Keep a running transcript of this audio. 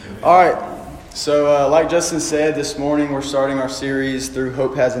All right, so like Justin said, this morning we're starting our series through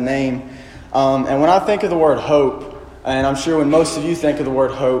Hope Has a Name. And when I think of the word hope, and I'm sure when most of you think of the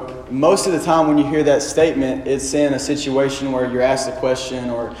word hope, most of the time when you hear that statement, it's in a situation where you're asked a question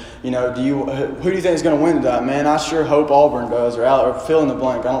or, who do you think is going to win tonight? Man, I sure hope Auburn does, or fill in the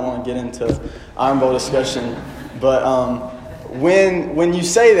blank. I don't want to get into Iron Bowl discussion. But when you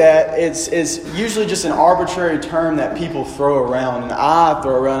say that, it's usually just an arbitrary term that people throw around, and I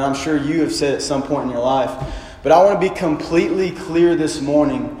throw around. I'm sure you have said at some point in your life. But I want to be completely clear this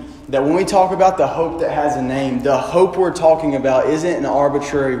morning that when we talk about the hope that has a name, the hope we're talking about isn't an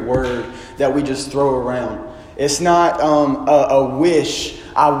arbitrary word that we just throw around. It's not a wish.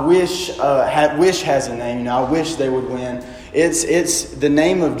 I wish wish has a name. I wish they would win. It's the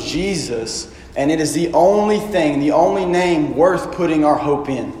name of Jesus. And it is the only name worth putting our hope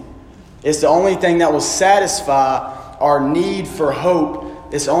in. It's the only thing that will satisfy our need for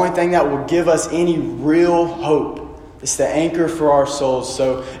hope. It's the only thing that will give us any real hope. It's the anchor for our souls.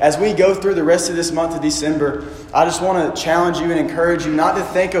 So as we go through the rest of this month of December, I just want to challenge you and encourage you not to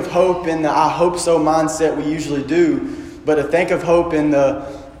think of hope in the I hope so mindset we usually do, but to think of hope in the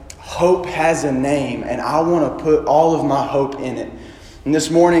hope has a name, and I want to put all of my hope in it. And this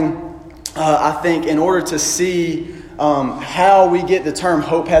morning, I think in order to see how we get the term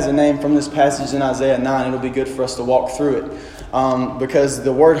hope has a name from this passage in Isaiah 9, it'll be good for us to walk through it. Because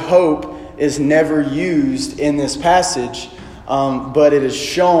the word hope is never used in this passage, but it is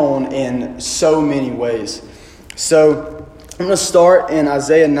shown in so many ways. So I'm going to start in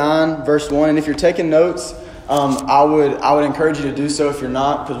Isaiah 9, verse 1. And if you're taking notes, I would encourage you to do so if you're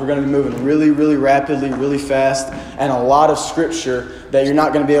not, because we're going to be moving really, really rapidly, really fast, and a lot of scripture that you're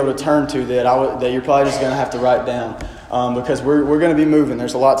not going to be able to turn to that you're probably just going to have to write down, because we're going to be moving.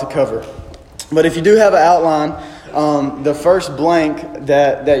 There's a lot to cover. But if you do have an outline, the first blank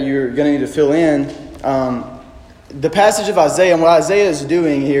that you're going to need to fill in, the passage of Isaiah, and what Isaiah is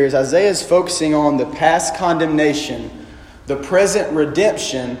doing here is Isaiah is focusing on the past condemnation, the present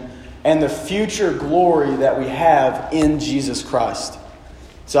redemption, and the future glory that we have in Jesus Christ.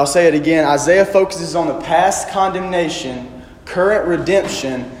 So I'll say it again. Isaiah focuses on the past condemnation, current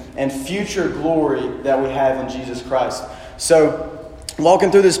redemption, and future glory that we have in Jesus Christ. So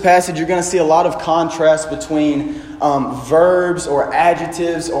walking through this passage, you're going to see a lot of contrast between verbs or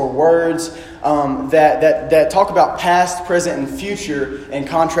adjectives or words that talk about past, present, and future in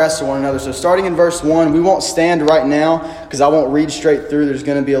contrast to one another. So starting in verse 1, we won't stand right now because I won't read straight through. There's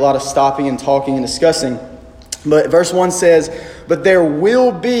going to be a lot of stopping and talking and discussing. But verse 1 says, "But there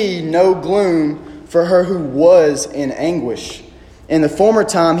will be no gloom for her who was in anguish. In the former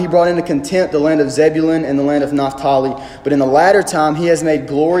time he brought into contempt the land of Zebulun and the land of Naphtali. But in the latter time he has made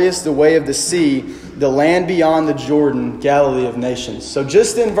glorious the way of the sea, the land beyond the Jordan, Galilee of nations." So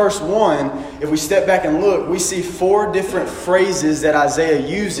just in verse 1, if we step back and look, we see 4 different phrases that Isaiah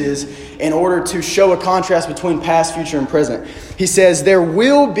uses in order to show a contrast between past, future, and present. He says, there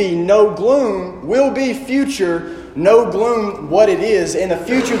will be no gloom, will be future, no gloom, what it is. In the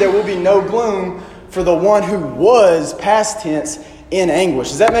future, there will be no gloom for the one who was, past tense, in anguish.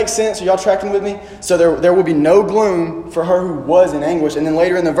 Does that make sense? Are y'all tracking with me? So there will be no gloom for her who was in anguish. And then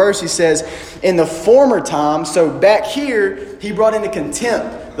later in the verse he says, in the former time, so back here, he brought into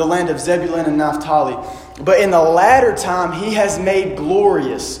contempt the land of Zebulun and Naphtali. But in the latter time, he has made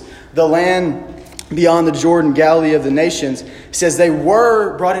glorious the land beyond the Jordan, Galilee of the nations. He says they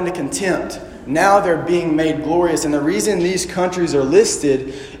were brought into contempt. Now they're being made glorious. And the reason these countries are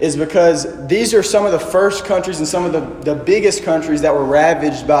listed is because these are some of the first countries and some of the biggest countries that were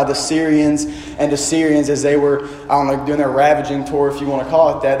ravaged by the Syrians and Assyrians as they were, doing their ravaging tour, if you want to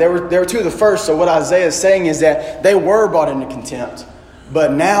call it that. They were 2 of the first. So what Isaiah is saying is that they were brought into contempt,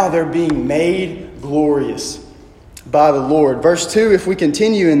 but now they're being made glorious by the Lord. Verse 2, if we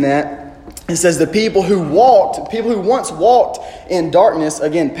continue in that, it says the people who once walked in darkness,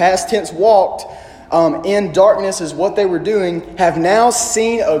 again, past tense walked in darkness is what they were doing, have now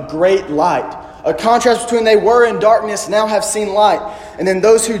seen a great light. A contrast between they were in darkness, now have seen light. And then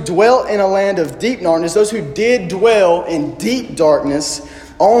those who dwelt in a land of deep darkness, those who did dwell in deep darkness,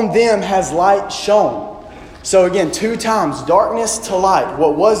 on them has light shone. So again, 2 times, darkness to light.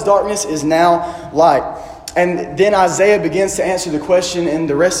 What was darkness is now light. And then Isaiah begins to answer the question in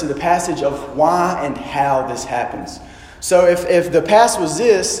the rest of the passage of why and how this happens. So if the past was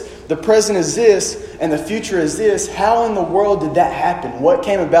this, the present is this, and the future is this, how in the world did that happen? What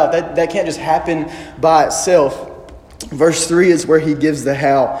came about? That can't just happen by itself. Verse 3 is where he gives the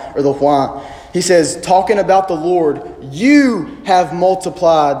how or the why. He says, talking about the Lord, you have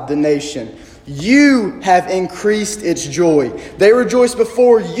multiplied the nation. You have increased its joy. They rejoice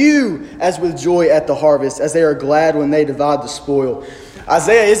before you as with joy at the harvest, as they are glad when they divide the spoil.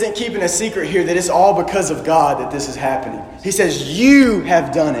 Isaiah isn't keeping a secret here that it's all because of God that this is happening. He says, you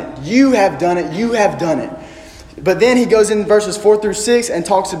have done it. You have done it. You have done it. But then he goes in verses 4 through 6 and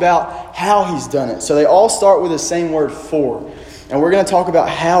talks about how he's done it. So they all start with the same word, for. And we're going to talk about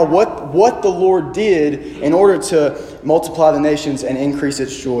what the Lord did in order to multiply the nations and increase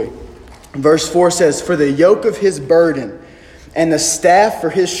its joy. Verse 4 says, for the yoke of his burden and the staff for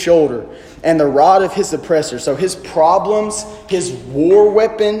his shoulder and the rod of his oppressor. So his problems, his war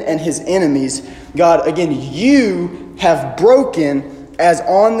weapon, and his enemies, God, again, you have broken as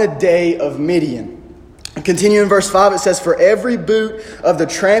on the day of Midian. Continue in verse 5, it says, for every boot of the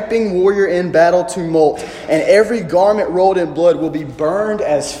tramping warrior in battle tumult and every garment rolled in blood will be burned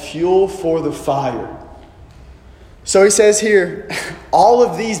as fuel for the fire. So he says here, all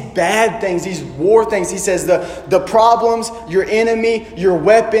of these bad things, these war things, he says the problems, your enemy, your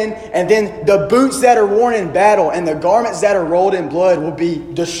weapon, and then the boots that are worn in battle and the garments that are rolled in blood will be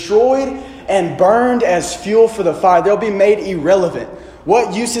destroyed and burned as fuel for the fire. They'll be made irrelevant.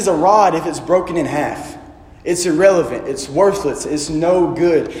 What use is a rod if it's broken in half? It's irrelevant. It's worthless. It's no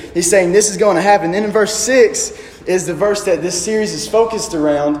good. He's saying this is going to happen. Then in verse 6 is the verse that this series is focused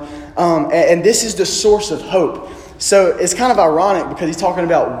around. And this is the source of hope. So it's kind of ironic because he's talking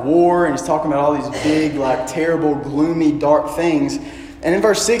about war and he's talking about all these big, like terrible, gloomy, dark things. And in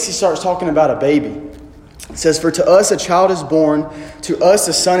verse 6, he starts talking about a baby. It says, for to us a child is born, to us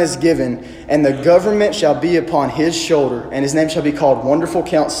a son is given, and the government shall be upon his shoulder, and his name shall be called Wonderful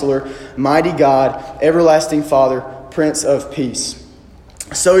Counselor, Mighty God, Everlasting Father, Prince of Peace.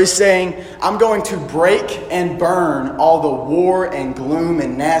 So he's saying, I'm going to break and burn all the war and gloom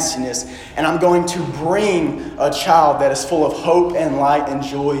and nastiness, and I'm going to bring a child that is full of hope and light and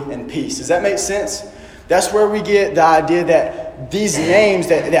joy and peace. Does that make sense? That's where we get the idea that these names,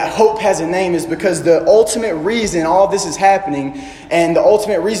 that hope has a name, is because the ultimate reason all this is happening and the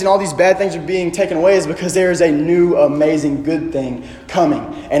ultimate reason all these bad things are being taken away is because there is a new, amazing, good thing coming.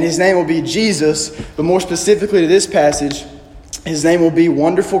 And his name will be Jesus, but more specifically to this passage, his name will be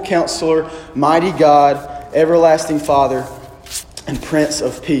Wonderful Counselor, Mighty God, Everlasting Father, and Prince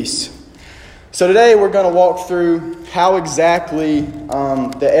of Peace. So today we're going to walk through how exactly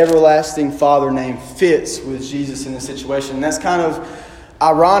the Everlasting Father name fits with Jesus in this situation. And that's kind of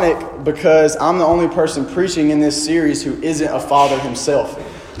ironic because I'm the only person preaching in this series who isn't a father himself.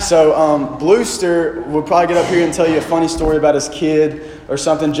 So Bluester would probably get up here and tell you a funny story about his kid or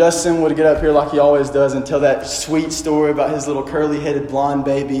something. Justin would get up here like he always does and tell that sweet story about his little curly-headed blonde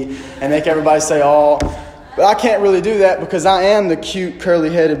baby and make everybody say, "Oh." But I can't really do that because I am the cute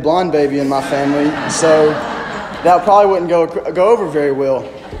curly-headed blonde baby in my family. So that probably wouldn't go over very well.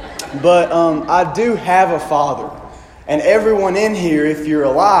 But I do have a father. And everyone in here, if you're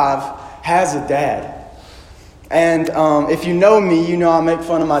alive, has a dad. And if you know me, you know I make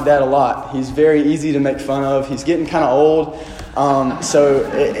fun of my dad a lot. He's very easy to make fun of. He's getting kind of old. So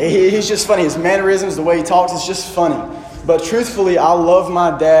he's just funny. His mannerisms, the way he talks, it's just funny. But truthfully, I love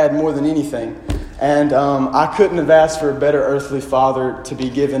my dad more than anything. And I couldn't have asked for a better earthly father to be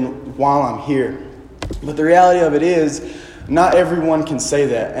given while I'm here. But the reality of it is, not everyone can say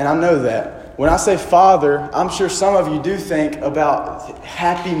that. And I know that. When I say father, I'm sure some of you do think about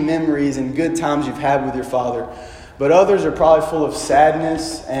happy memories and good times you've had with your father. But others are probably full of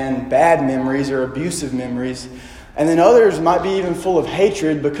sadness and bad memories or abusive memories. And then others might be even full of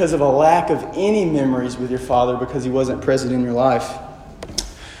hatred because of a lack of any memories with your father because he wasn't present in your life.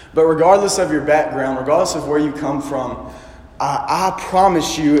 But regardless of your background, regardless of where you come from, I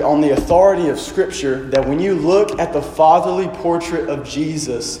promise you on the authority of Scripture that when you look at the fatherly portrait of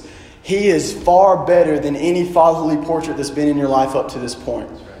Jesus, he is far better than any fatherly portrait that's been in your life up to this point.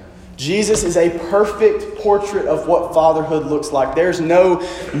 Jesus is a perfect portrait of what fatherhood looks like. There's no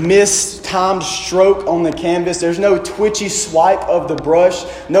mistimed stroke on the canvas. There's no twitchy swipe of the brush.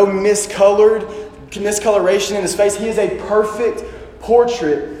 No miscoloration in his face. He is a perfect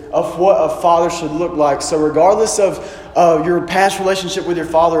portrait of what a father should look like. So regardless of your past relationship with your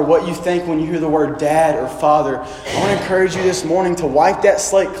father, what you think when you hear the word dad or father, I want to encourage you this morning to wipe that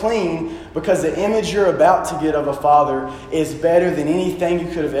slate clean because the image you're about to get of a father is better than anything you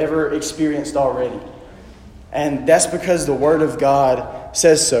could have ever experienced already. And that's because the Word of God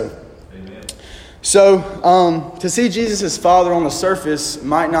says so. Amen. So to see Jesus as father on the surface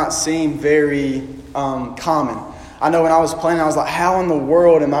might not seem very common. I know when I was planning, I was like, how in the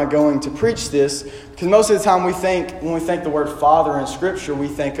world am I going to preach this? Because most of the time when we think the word Father in Scripture, we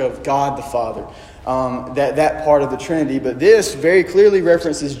think of God the Father. that part of the Trinity. But this very clearly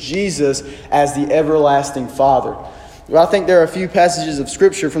references Jesus as the everlasting Father. Well, I think there are a few passages of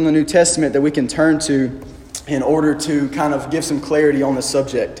Scripture from the New Testament that we can turn to in order to kind of give some clarity on the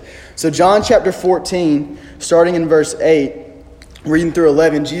subject. So John chapter 14, starting in verse 8, reading through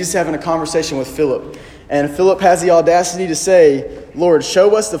 11, Jesus is having a conversation with Philip. And Philip has the audacity to say, Lord,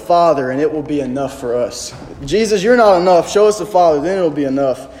 show us the Father and it will be enough for us. Jesus, you're not enough. Show us the Father, then it will be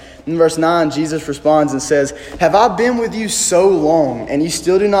enough. In verse 9, Jesus responds and says, have I been with you so long and you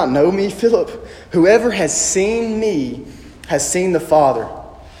still do not know me, Philip? Whoever has seen me has seen the Father.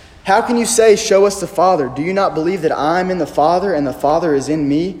 How can you say, show us the Father? Do you not believe that I am in the Father and the Father is in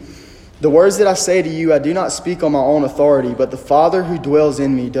me? The words that I say to you, I do not speak on my own authority, but the Father who dwells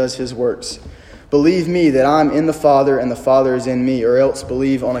in me does his works. Believe me that I am in the Father and the Father is in me, or else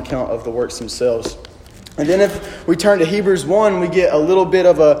believe on account of the works themselves. And then if we turn to Hebrews 1, we get a little bit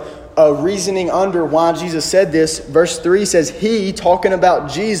of a reasoning under why Jesus said this. Verse 3 says, he, talking about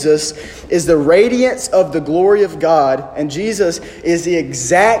Jesus, is the radiance of the glory of God, and Jesus is the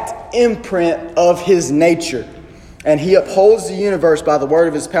exact imprint of his nature. And he upholds the universe by the word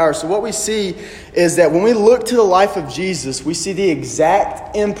of his power. So what we see is that when we look to the life of Jesus, we see the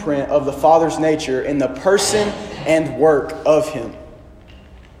exact imprint of the Father's nature in the person and work of him.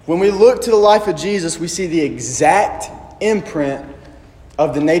 When we look to the life of Jesus, we see the exact imprint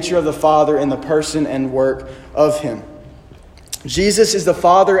of the nature of the Father in the person and work of him. Jesus is the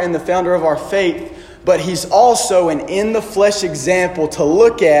Father and the founder of our faith, but he's also an in-the-flesh example to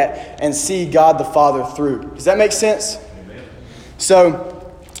look at and see God the Father through. Does that make sense? Amen. So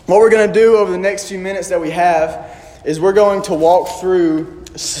what we're going to do over the next few minutes that we have is we're going to walk through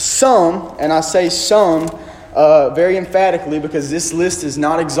some, and I say some very emphatically because this list is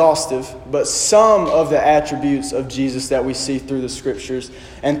not exhaustive, but some of the attributes of Jesus that we see through the Scriptures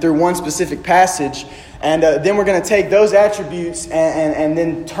and through one specific passage. And then we're going to take those attributes and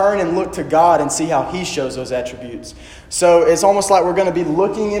then turn and look to God and see how he shows those attributes. So it's almost like we're going to be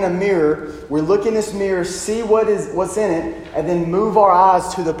looking in a mirror. We look in this mirror, see what's in it, and then move our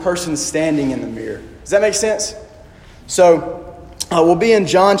eyes to the person standing in the mirror. Does that make sense? So we'll be in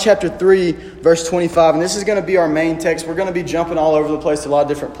John chapter 3, verse 25, and this is going to be our main text. We're going to be jumping all over the place to a lot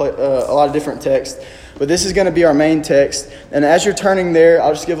of different texts, but this is going to be our main text. And as you're turning there,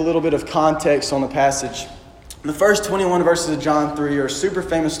 I'll just give a little bit of context on the passage. The first 21 verses of John 3 are a super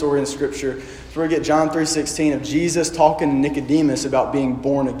famous story in Scripture. So we get John 3:16 of Jesus talking to Nicodemus about being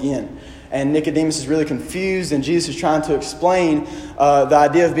born again. And Nicodemus is really confused, and Jesus is trying to explain the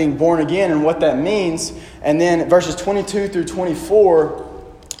idea of being born again and what that means. And then verses 22 through 24,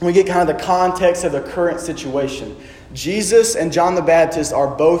 we get kind of the context of the current situation. Jesus and John the Baptist are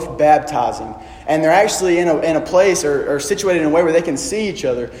both baptizing, and they're actually in a place or situated in a way where they can see each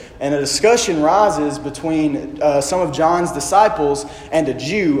other. And a discussion rises between some of John's disciples and a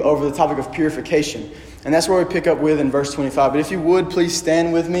Jew over the topic of purification. And that's where we pick up with in verse 25. But if you would, please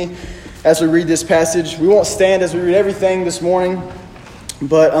stand with me as we read this passage. We won't stand as we read everything this morning,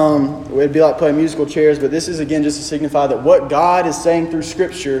 but it'd be like playing musical chairs. But this is, again, just to signify that what God is saying through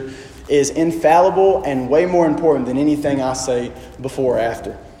Scripture is infallible and way more important than anything I say before or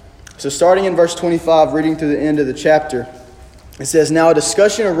after. So starting in verse 25, reading through the end of the chapter, it says, now a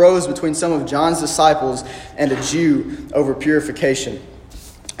discussion arose between some of John's disciples and a Jew over purification.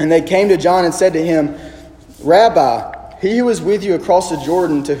 And they came to John and said to him, Rabbi, he who is with you across the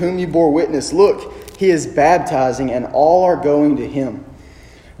Jordan, to whom you bore witness, look, he is baptizing, and all are going to him.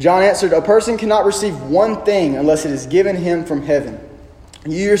 John answered, a person cannot receive one thing unless it is given him from heaven.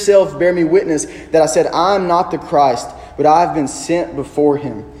 You yourself bear me witness that I said, I am not the Christ, but I have been sent before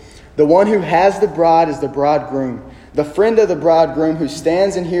him. The one who has the bride is the bridegroom. The friend of the bridegroom who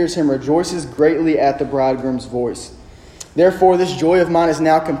stands and hears him rejoices greatly at the bridegroom's voice. Therefore, this joy of mine is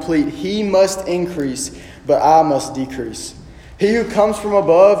now complete. He must increase, but I must decrease. He who comes from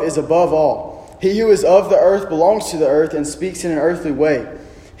above is above all. He who is of the earth belongs to the earth and speaks in an earthly way.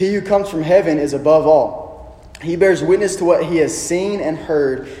 He who comes from heaven is above all. He bears witness to what he has seen and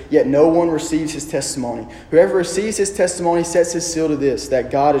heard, yet no one receives his testimony. Whoever receives his testimony sets his seal to this, that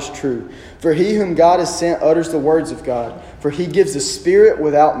God is true. For he whom God has sent utters the words of God, for he gives the Spirit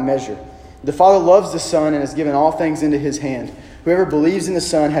without measure. The Father loves the Son and has given all things into his hand. Whoever believes in the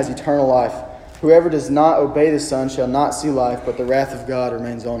Son has eternal life. Whoever does not obey the Son shall not see life, but the wrath of God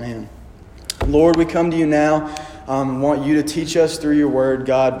remains on him. Lord, we come to you now. Want you to teach us through your word.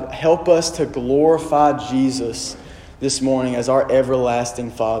 God, help us to glorify Jesus this morning as our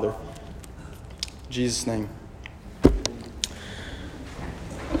everlasting Father. In Jesus' name.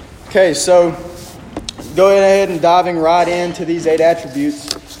 Okay, so go ahead and diving right into these 8 attributes.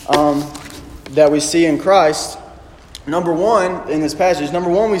 that we see in Christ, number one, in this passage,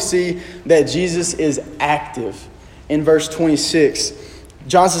 we see that Jesus is active. In verse 26,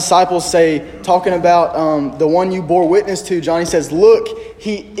 John's disciples say, talking about the one you bore witness to, John, he says, look,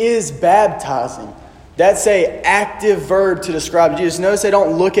 he is baptizing. That's an active verb to describe Jesus. Notice they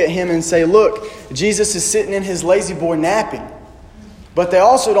don't look at him and say, look, Jesus is sitting in his lazy boy napping. But they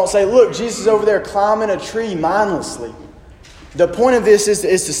also don't say, look, Jesus is over there climbing a tree mindlessly. The point of this is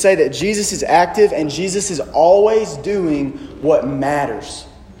to say that Jesus is active and Jesus is always doing what matters.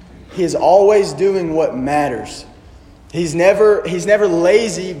 He is always doing what matters. He's never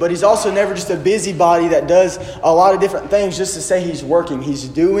lazy, but he's also never just a busybody that does a lot of different things just to say he's working. He's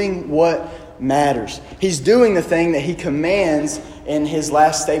doing what matters. He's doing the thing that he commands in his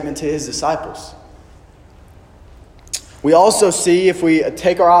last statement to his disciples. We also see, if we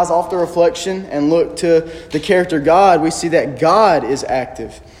take our eyes off the reflection and look to the character God, we see that God is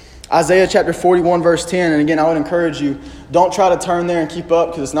active. Isaiah chapter 41 verse 10, and again, I would encourage you, don't try to turn there and keep up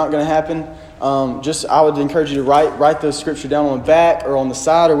because it's not going to happen. I would encourage you to write the scripture down on the back or on the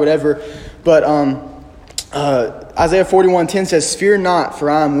side or whatever. But Isaiah 41:10 says, "Fear not, for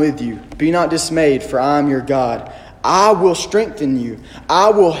I am with you. Be not dismayed, for I am your God. I will strengthen you. I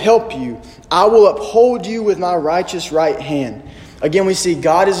will help you. I will uphold you with my righteous right hand." Again, we see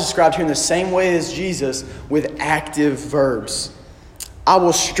God is described here in the same way as Jesus with active verbs. I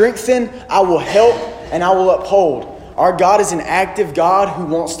will strengthen, I will help, and I will uphold. Our God is an active God who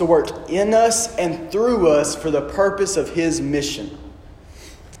wants to work in us and through us for the purpose of his mission.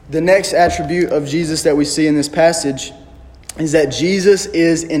 The next attribute of Jesus that we see in this passage is that Jesus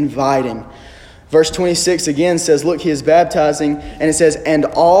is inviting. Verse 26 again says, look, he is baptizing, and it says, and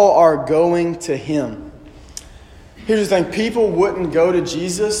all are going to him. Here's the thing, people wouldn't go to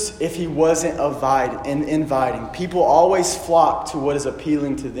Jesus if he wasn't inviting. People always flock to what is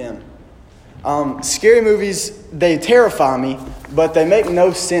appealing to them. Scary movies, they terrify me, but they make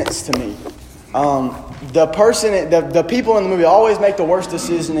no sense to me. The people in the movie always make the worst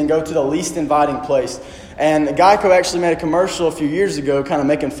decision and go to the least inviting place. And Geico actually made a commercial a few years ago kind of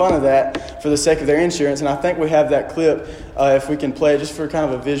making fun of that for the sake of their insurance. And I think we have that clip, if we can play it, just for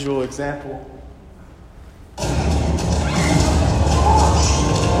kind of a visual example.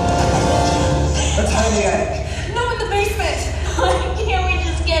 A tiny egg. No, in the basement. Can't we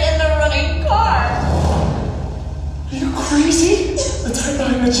just get in the running car? Are you crazy? Let's hide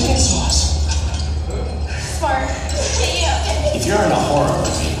behind the chainsaws. Smart. Yeah. If you're in a horror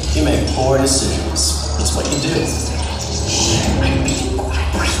movie, you make poor decisions. It's what you do. I'm being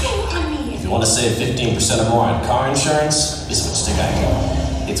quiet on me. If you want to save 15% or more on car insurance, you switch to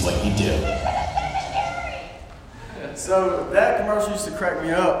Geico. It's what you do. So that commercial used to crack me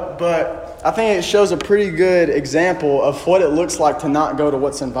up, but I think it shows a pretty good example of what it looks like to not go to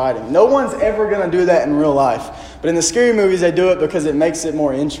what's inviting. No one's ever going to do that in real life. But in the scary movies, they do it because it makes it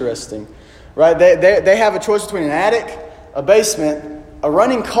more interesting. Right? They have a choice between an attic, a basement, a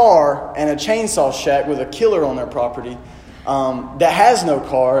running car, and a chainsaw shack with a killer on their property that has no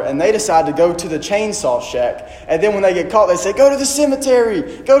car, and they decide to go to the chainsaw shack. And then when they get caught, they say, go to the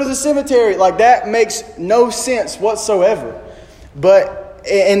cemetery, go to the cemetery. Like, that makes no sense whatsoever. But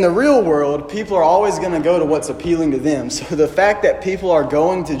in the real world, people are always going to go to what's appealing to them. So the fact that people are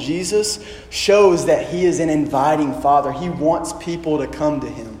going to Jesus shows that he is an inviting Father. He wants people to come to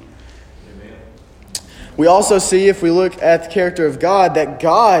him. We also see, if we look at the character of God, that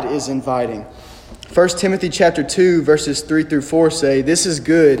God is inviting. 1 Timothy chapter 2, verses 3 through 4 say, this is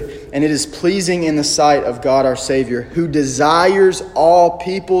good, and it is pleasing in the sight of God our Savior, who desires all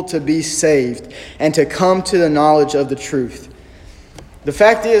people to be saved and to come to the knowledge of the truth. The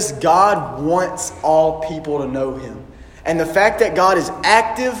fact is, God wants all people to know him. And the fact that God is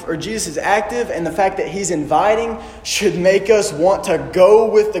active, or Jesus is active, and the fact that he's inviting should make us want to go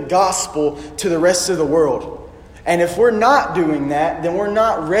with the gospel to the rest of the world. And if we're not doing that, then we're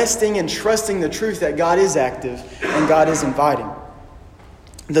not resting and trusting the truth that God is active and God is inviting.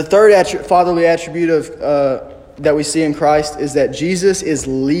 The third fatherly attribute that we see in Christ is that Jesus is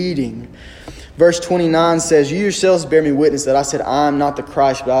leading. Verse 29 says, you yourselves bear me witness that I said, I am not the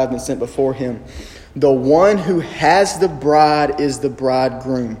Christ, but I have been sent before him. The one who has the bride is the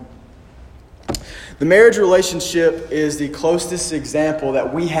bridegroom. The marriage relationship is the closest example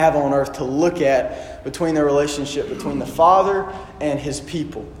that we have on earth to look at between the relationship between the Father and his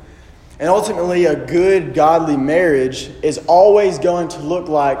people. And ultimately, a good, godly marriage is always going to look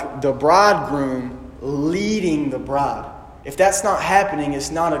like the bridegroom leading the bride. If that's not happening,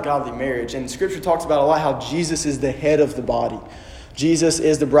 it's not a godly marriage. And Scripture talks about a lot how Jesus is the head of the body. Jesus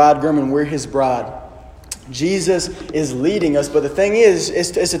is the bridegroom and we're his bride. Jesus is leading us. But the thing is,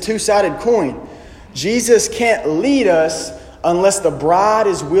 it's a two-sided coin. Jesus can't lead us unless the bride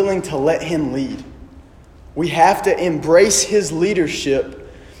is willing to let him lead. We have to embrace his leadership,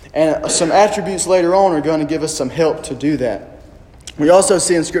 and some attributes later on are going to give us some help to do that. We also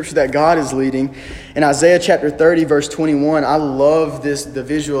see in Scripture that God is leading. In Isaiah chapter 30, verse 21, I love the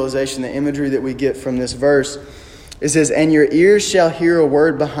visualization, the imagery that we get from this verse. It says, "And your ears shall hear a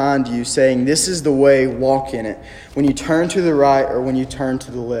word behind you, saying, 'This is the way, walk in it, when you turn to the right or when you turn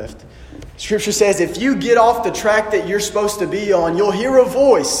to the left.'" Scripture says if you get off the track that you're supposed to be on, you'll hear a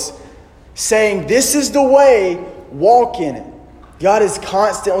voice saying, "This is the way, walk in it." God is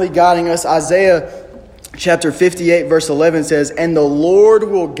constantly guiding us. Isaiah chapter 58 verse 11 says, "And the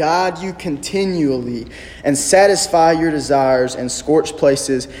Lord will guide you continually and satisfy your desires in scorched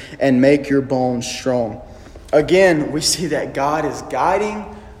places and make your bones strong." Again, we see that God is guiding,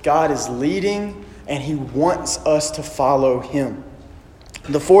 God is leading, and he wants us to follow him.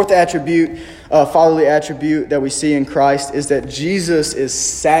 The fourth attribute, fatherly attribute that we see in Christ is that Jesus is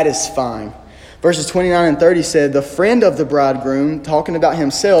satisfying. Verses 29 and 30 said, "The friend of the bridegroom," talking about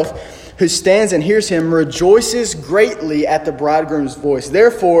himself, "who stands and hears him, rejoices greatly at the bridegroom's voice.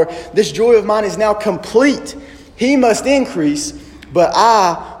 Therefore, this joy of mine is now complete. He must increase, but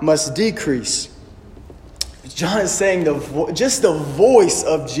I must decrease." John is saying just the voice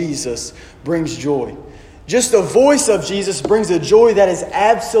of Jesus brings joy. Just the voice of Jesus brings a joy that is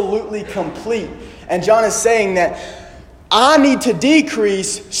absolutely complete. And John is saying that I need to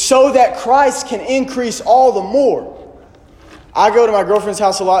decrease so that Christ can increase all the more. I go to my girlfriend's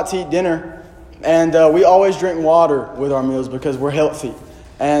house a lot to eat dinner, and we always drink water with our meals because we're healthy.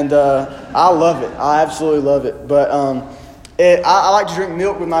 And I love it. I absolutely love it. But I like to drink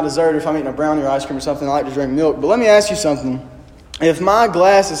milk with my dessert. If I'm eating a brownie or ice cream or something, I like to drink milk. But let me ask you something. If my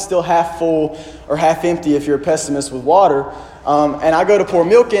glass is still half full or half empty, if you're a pessimist with water, and I go to pour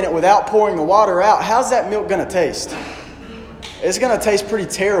milk in it without pouring the water out, how's that milk going to taste? It's going to taste pretty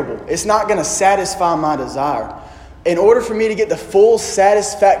terrible. It's not going to satisfy my desire. In order for me to get the full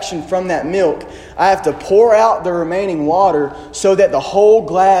satisfaction from that milk, I have to pour out the remaining water so that the whole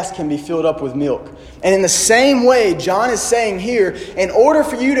glass can be filled up with milk. And in the same way, John is saying here, in order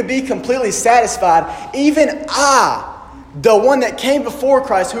for you to be completely satisfied, even I, the one that came before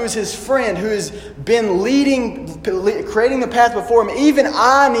Christ, who is his friend, who has been creating the path before him, even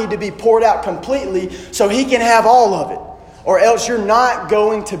I need to be poured out completely so he can have all of it. Or else you're not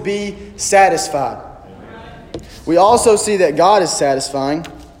going to be satisfied. We also see that God is satisfying.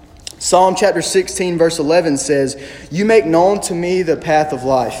 Psalm chapter 16 verse 11 says, "You make known to me the path of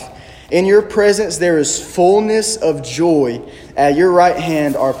life. In your presence there is fullness of joy. At your right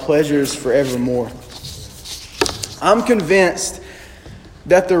hand are pleasures forevermore." I'm convinced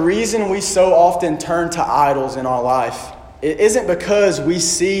that the reason we so often turn to idols in our life, it isn't because we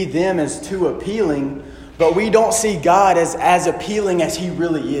see them as too appealing, but we don't see God as appealing as he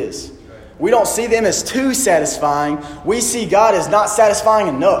really is. We don't see them as too satisfying. We see God as not satisfying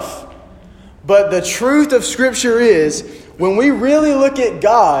enough. But the truth of Scripture is, when we really look at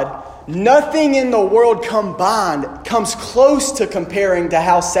God, nothing in the world combined comes close to comparing to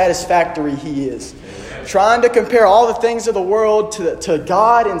how satisfactory he is. Trying to compare all the things of the world to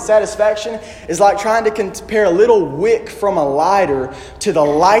God in satisfaction is like trying to compare a little wick from a lighter to the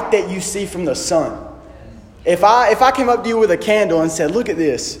light that you see from the sun. If I came up to you with a candle and said, "Look at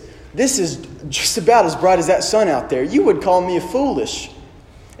this. This is just about as bright as that sun out there," you would call me foolish.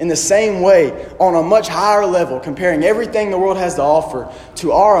 In the same way, on a much higher level, comparing everything the world has to offer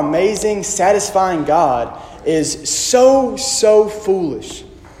to our amazing, satisfying God is so foolish.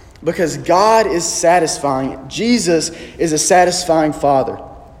 Because God is satisfying. Jesus is a satisfying Father.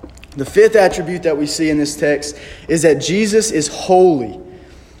 The fifth attribute that we see in this text is that Jesus is holy.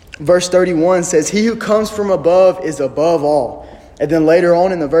 Verse 31 says, "He who comes from above is above all." And then later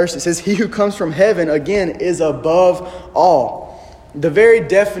on in the verse it says, "He who comes from heaven," again, is above all. The very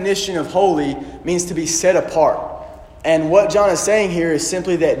definition of holy means to be set apart. And what John is saying here is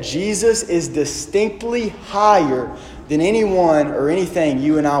simply that Jesus is distinctly higher than anyone or anything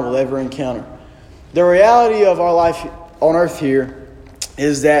you and I will ever encounter. The reality of our life on earth here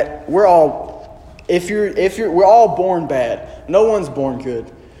is that we're all born bad. No one's born good.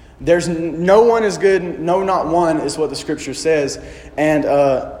 There's no one is good, no, not one, is what the Scripture says. And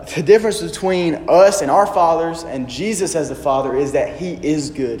the difference between us and our fathers and Jesus as the Father is that he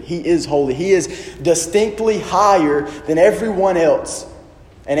is good. He is holy. He is distinctly higher than everyone else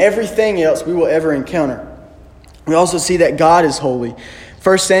and everything else we will ever encounter. We also see that God is holy.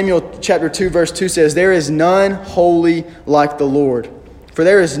 1 Samuel chapter 2 verse 2 says, "There is none holy like the Lord. For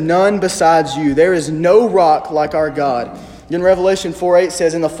there is none besides you. There is no rock like our God. In Revelation 4:8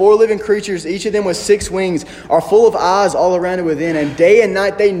 says, And the four living creatures, each of them with 6 wings, are full of eyes all around and within. And day and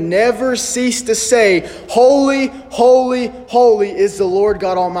night they never cease to say, Holy, holy, holy is the Lord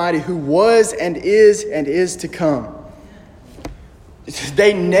God Almighty, who was and is to come.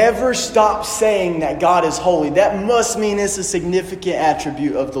 They never stop saying that God is holy. That must mean it's a significant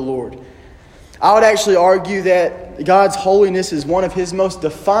attribute of the Lord. I would actually argue that God's holiness is one of His most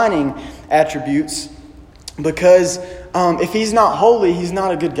defining attributes, because if He's not holy, He's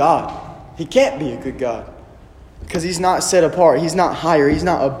not a good God. He can't be a good God because He's not set apart. He's not higher. He's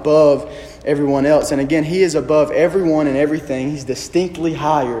not above everyone else. And again, He is above everyone and everything. He's distinctly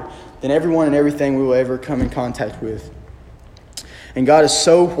higher than everyone and everything we will ever come in contact with. And God is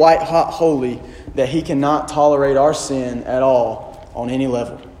so white-hot holy that He cannot tolerate our sin at all on any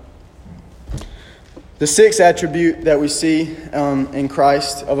level. The 6th attribute that we see in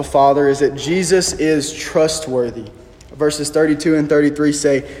Christ of a Father is that Jesus is trustworthy. Verses 32 and 33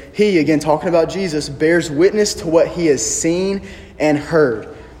 say, He, again talking about Jesus, bears witness to what He has seen and heard.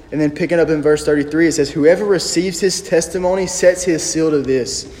 And then picking up in verse 33, it says, Whoever receives His testimony sets his seal to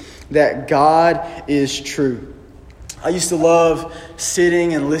this, that God is true. I used to love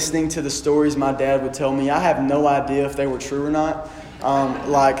sitting and listening to the stories my dad would tell me. I have no idea if they were true or not.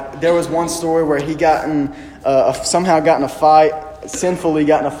 There was one story where he somehow got in a fight, sinfully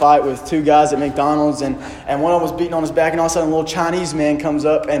got in a fight with 2 guys at McDonald's, and one of them was beating on his back, and all of a sudden a little Chinese man comes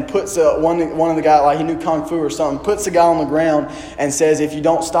up and puts one of the guys, like he knew Kung Fu or something, puts the guy on the ground and says, if you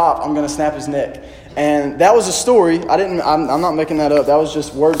don't stop, I'm going to snap his neck. And that was a story. I'm not making that up. That was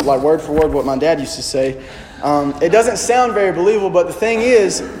just word for word what my dad used to say. It doesn't sound very believable, but the thing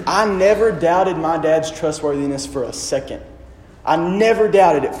is, I never doubted my dad's trustworthiness for a second. I never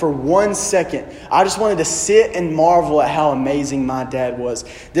doubted it for 1 second. I just wanted to sit and marvel at how amazing my dad was.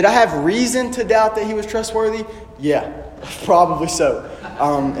 Did I have reason to doubt that he was trustworthy? Yeah, probably so.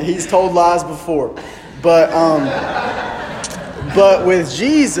 He's told lies before. But with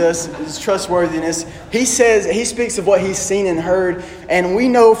Jesus' his trustworthiness, he speaks of what he's seen and heard. And we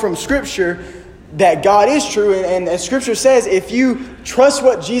know from Scripture that God is true. And Scripture says if you trust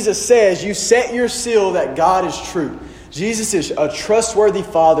what Jesus says, you set your seal that God is true. Jesus is a trustworthy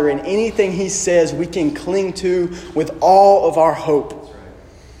Father, and anything He says we can cling to with all of our hope.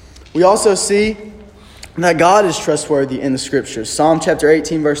 We also see that God is trustworthy in the Scriptures. Psalm chapter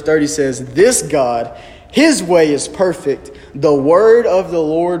 18 verse 30 says, This God, His way is perfect. The word of the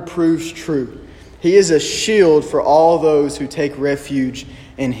Lord proves true. He is a shield for all those who take refuge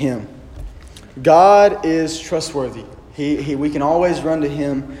in Him. God is trustworthy. We can always run to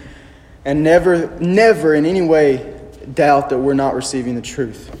Him and never in any way doubt that we're not receiving the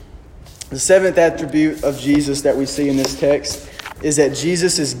truth. The 7th attribute of Jesus that we see in this text is that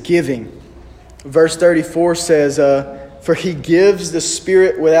Jesus is giving. Verse 34 says, For He gives the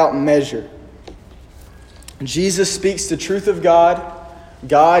Spirit without measure. Jesus speaks the truth of God.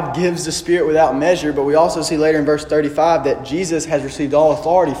 God gives the Spirit without measure. But we also see later in verse 35 that Jesus has received all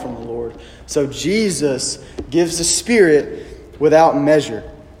authority from the Lord. So Jesus gives the Spirit without measure.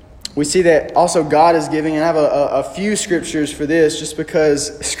 We see that also God is giving, and I have a few scriptures for this just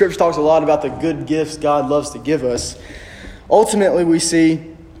because Scripture talks a lot about the good gifts God loves to give us. Ultimately, we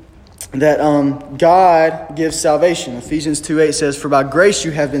see that God gives salvation. Ephesians 2:8 says, For by grace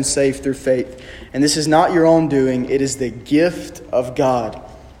you have been saved through faith, and this is not your own doing, it is the gift of God.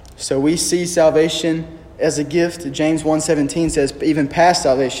 So we see salvation as a gift. James 1:17 says, even past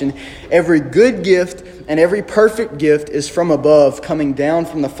salvation, every good gift and every perfect gift is from above, coming down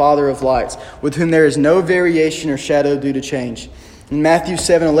from the Father of lights, with whom there is no variation or shadow due to change. And Matthew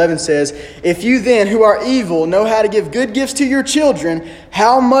 7:11 says, If you then, who are evil, know how to give good gifts to your children,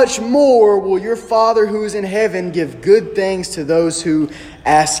 how much more will your Father who is in heaven give good things to those who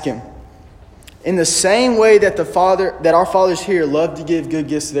ask Him? In the same way that our fathers here love to give good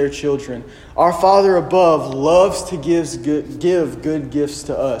gifts to their children, our Father above loves to give good gifts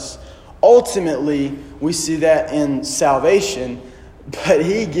to us. Ultimately, we see that in salvation, but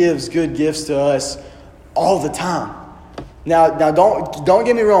He gives good gifts to us all the time. Now don't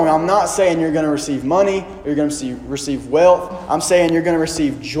get me wrong. I'm not saying you're going to receive money, you're going to receive wealth. I'm saying you're going to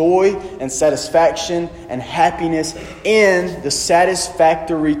receive joy and satisfaction and happiness in the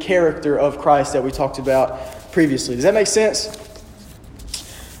satisfactory character of Christ that we talked about previously. Does that make sense?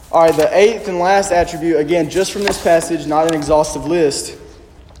 All right, the 8th and last attribute, again, just from this passage, not an exhaustive list,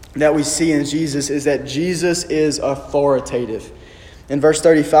 that we see in Jesus is that Jesus is authoritative. In verse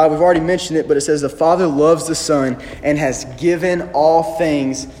 35, we've already mentioned it, but it says, The Father loves the Son and has given all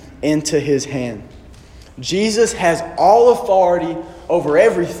things into His hand. Jesus has all authority over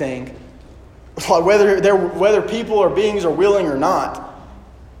everything, whether people or beings are willing or not.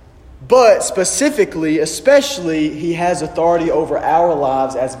 But specifically, especially, he has authority over our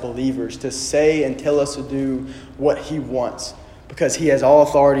lives as believers to say and tell us to do what he wants, because he has all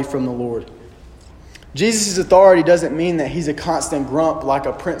authority from the Lord. Jesus' authority doesn't mean that he's a constant grump like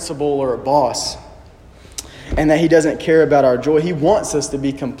a principal or a boss, and that he doesn't care about our joy. He wants us to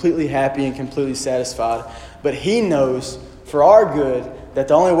be completely happy and completely satisfied. But he knows for our good that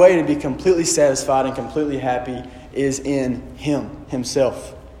the only way to be completely satisfied and completely happy is in him,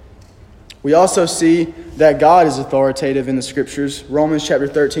 himself. We also see that God is authoritative in the Scriptures. Romans chapter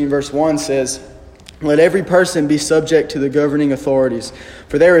 13 verse 1 says, "Let every person be subject to the governing authorities,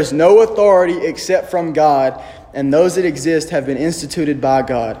 for there is no authority except from God, and those that exist have been instituted by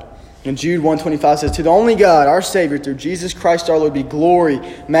God." And Jude 1:25 says, "To the only God, our Savior, through Jesus Christ our Lord, be glory,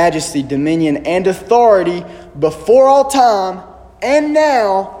 majesty, dominion, and authority before all time, and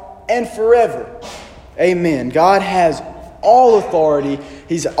now, and forever." Amen. God has all authority.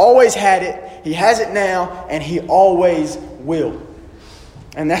 He's always had it. He has it now, and he always will.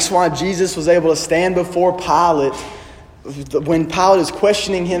 And that's why Jesus was able to stand before Pilate when Pilate is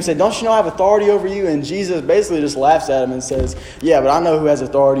questioning him, said, "Don't you know I have authority over you?" And Jesus basically just laughs at him and says, "Yeah, but I know who has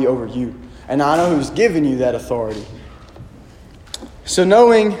authority over you. And I know who's given you that authority." So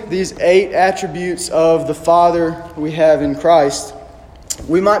knowing these 8 attributes of the Father we have in Christ,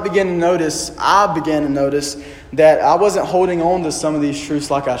 we might begin to notice, I began to notice, that I wasn't holding on to some of these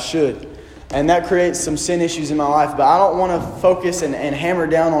truths like I should. And that creates some sin issues in my life. But I don't want to focus and hammer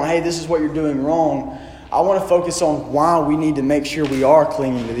down on, hey, this is what you're doing wrong. I want to focus on why we need to make sure we are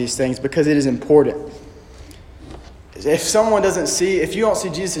clinging to these things, because it is important. If you don't see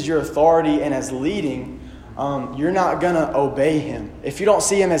Jesus as your authority and as leading, you're not going to obey him. If you don't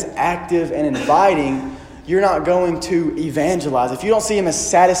see him as active and inviting, you're not going to evangelize. If you don't see him as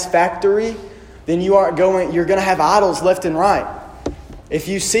satisfactory, then you're going to have idols left and right. If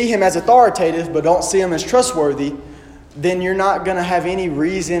you see him as authoritative but don't see him as trustworthy, then you're not going to have any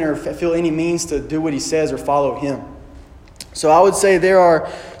reason or feel any means to do what he says or follow him. So I would say there are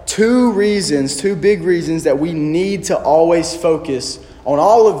 2 big reasons that we need to always focus on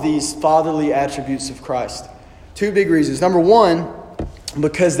all of these fatherly attributes of Christ. 2 big reasons. Number 1,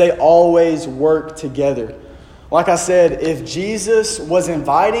 because they always work together. Like I said, if Jesus was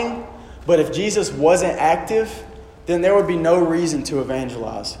inviting, but if Jesus wasn't active, then there would be no reason to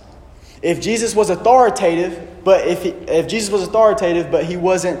evangelize. If Jesus was authoritative, but if Jesus was authoritative, but he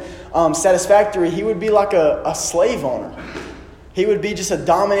wasn't satisfactory, he would be like a slave owner. He would be just a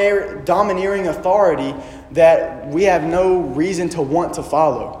domineering authority that we have no reason to want to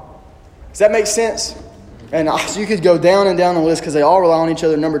follow. Does that make sense? And you could go down and down the list because they all rely on each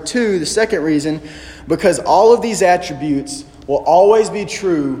other. Number 2, the second reason, because all of these attributes will always be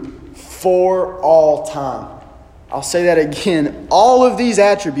true for all time. I'll say that again. All of these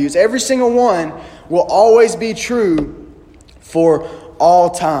attributes, every single one, will always be true for all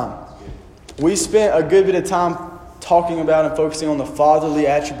time. We spent a good bit of time talking about and focusing on the fatherly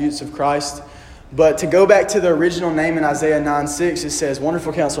attributes of Christ. But to go back to the original name in Isaiah 9:6, it says,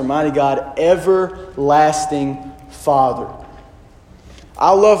 "Wonderful Counselor, Mighty God, Everlasting Father."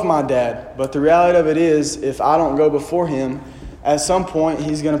 I love my dad, but the reality of it is, if I don't go before him, at some point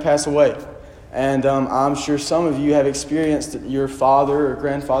he's going to pass away. And I'm sure some of you have experienced your father or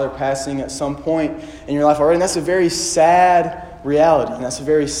grandfather passing at some point in your life already. And that's a very sad reality. And that's a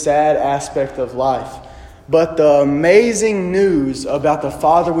very sad aspect of life. But the amazing news about the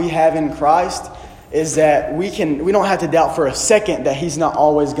Father we have in Christ is that we don't have to doubt for a second that he's not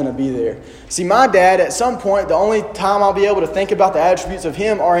always going to be there. See, my dad, at some point, the only time I'll be able to think about the attributes of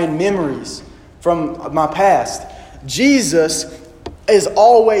him are in memories from my past. Jesus is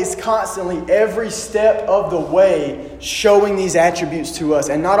always, constantly, every step of the way showing these attributes to us.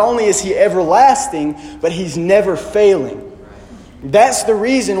 And not only is he everlasting, but he's never failing. That's the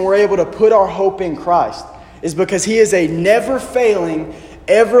reason we're able to put our hope in Christ, is because he is a never failing,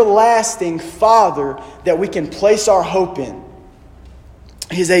 everlasting Father that we can place our hope in.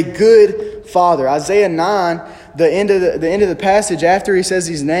 He's a good Father. Isaiah 9, the end of the passage, after he says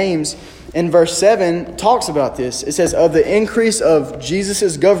these names, in verse 7, talks about this. It says, "Of the increase of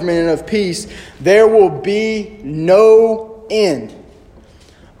Jesus' government and of peace, there will be no end.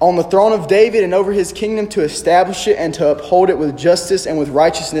 On the throne of David and over his kingdom, to establish it and to uphold it with justice and with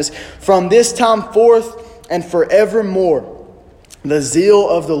righteousness from this time forth and forevermore. The zeal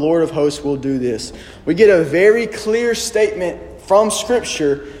of the Lord of hosts will do this." We get a very clear statement from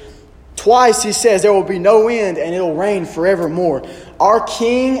Scripture. Twice he says there will be no end and it'll reign forevermore. Our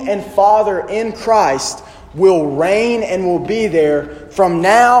King and Father in Christ will reign and will be there from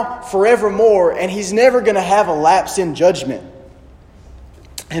now forevermore, and he's never going to have a lapse in judgment.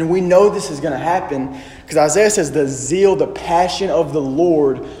 And we know this is going to happen because Isaiah says the zeal, the passion of the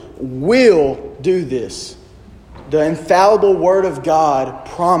Lord will do this. The infallible word of God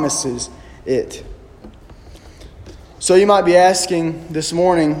promises it. So you might be asking this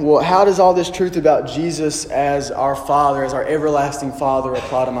morning, well, how does all this truth about Jesus as our Father, as our everlasting Father,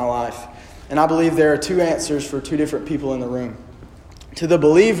 apply to my life? And I believe there are two answers for two different people in the room. To the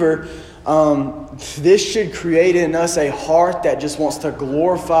believer, this should create in us a heart that just wants to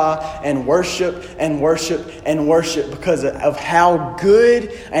glorify and worship and worship and worship because of how good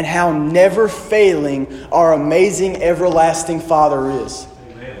and how never failing our amazing everlasting Father is.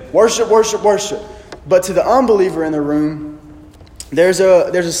 Amen. Worship, worship, worship. But to the unbeliever in the room, there's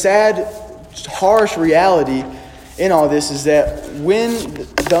a sad, harsh reality in all this, is that when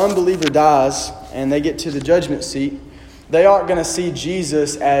the unbeliever dies and they get to the judgment seat, they aren't going to see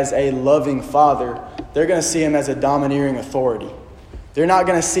Jesus as a loving Father. They're going to see him as a domineering authority. They're not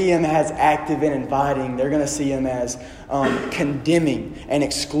going to see him as active and inviting. They're going to see him as condemning and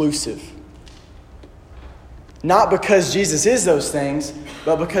exclusive. Not because Jesus is those things,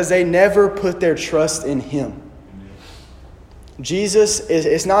 but because they never put their trust in him. Jesus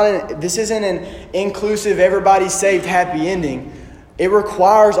this isn't an inclusive, everybody saved, happy ending. It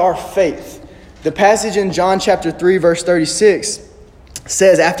requires our faith. The passage in John chapter 3, verse 36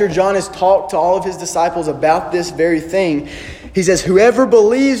 says, after John has talked to all of his disciples about this very thing, he says, whoever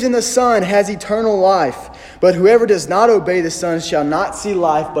believes in the Son has eternal life, but whoever does not obey the Son shall not see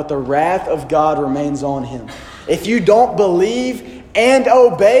life, but the wrath of God remains on him. If you don't believe and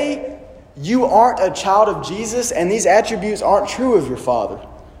obey, you aren't a child of Jesus, and these attributes aren't true of your Father,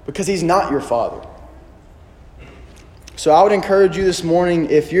 because he's not your Father. So I would encourage you this morning,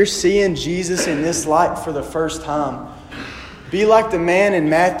 if you're seeing Jesus in this light for the first time, be like the man in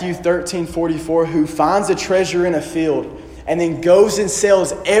Matthew 13:44 who finds a treasure in a field and then goes and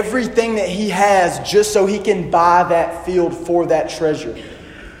sells everything that he has just so he can buy that field for that treasure.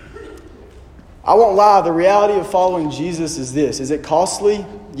 I won't lie, the reality of following Jesus is this. Is it costly?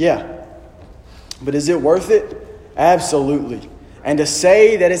 Yeah. But is it worth it? Absolutely. And to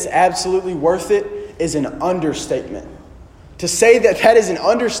say that it's absolutely worth it is an understatement. To say that is an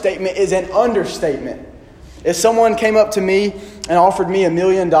understatement is an understatement. If someone came up to me and offered me $1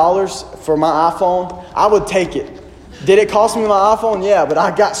 million for my iPhone, I would take it. Did it cost me my iPhone? Yeah, but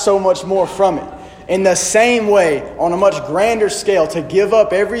I got so much more from it. In the same way, on a much grander scale, to give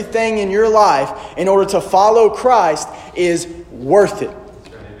up everything in your life in order to follow Christ is worth it.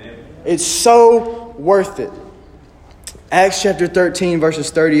 It's so worth it. Acts chapter 13, verses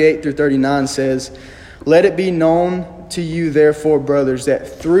 38 through 39 says, let it be known to you, therefore, brothers,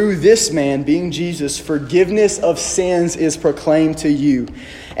 that through this man, being Jesus, forgiveness of sins is proclaimed to you.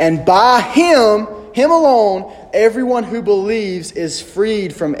 And by him alone, everyone who believes is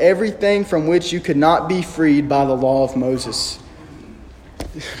freed from everything from which you could not be freed by the law of Moses.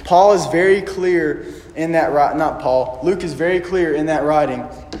 Paul is very clear in that Luke is very clear in that writing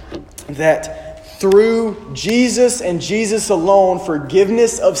that through Jesus and Jesus alone,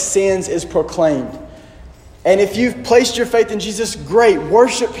 forgiveness of sins is proclaimed. And if you've placed your faith in Jesus, great,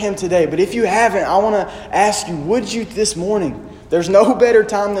 worship him today. But if you haven't, I want to ask you, would you this morning? There's no better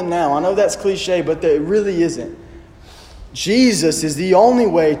time than now. I know that's cliche, but it really isn't. Jesus is the only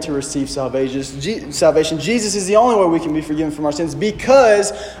way to receive salvation. Jesus is the only way we can be forgiven from our sins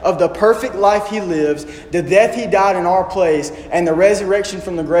because of the perfect life he lives, the death he died in our place, and the resurrection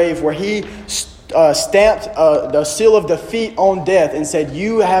from the grave where he stamped the seal of defeat on death and said,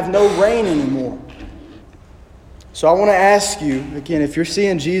 you have no reign anymore. So I want to ask you, again, if you're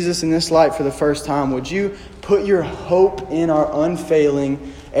seeing Jesus in this light for the first time, would you put your hope in our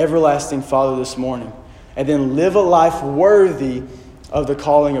unfailing, everlasting Father this morning? And then live a life worthy of the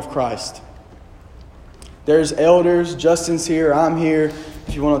calling of Christ. There's elders, Justin's here, I'm here,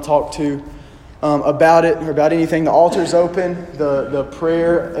 if you want to talk to about it or about anything. The altar's open. The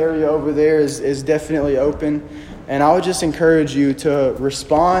prayer area over there is definitely open. And I would just encourage you to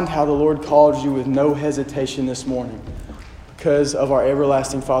respond how the Lord called you with no hesitation this morning. Because of our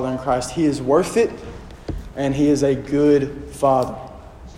everlasting Father in Christ. He is worth it, and he is a good Father.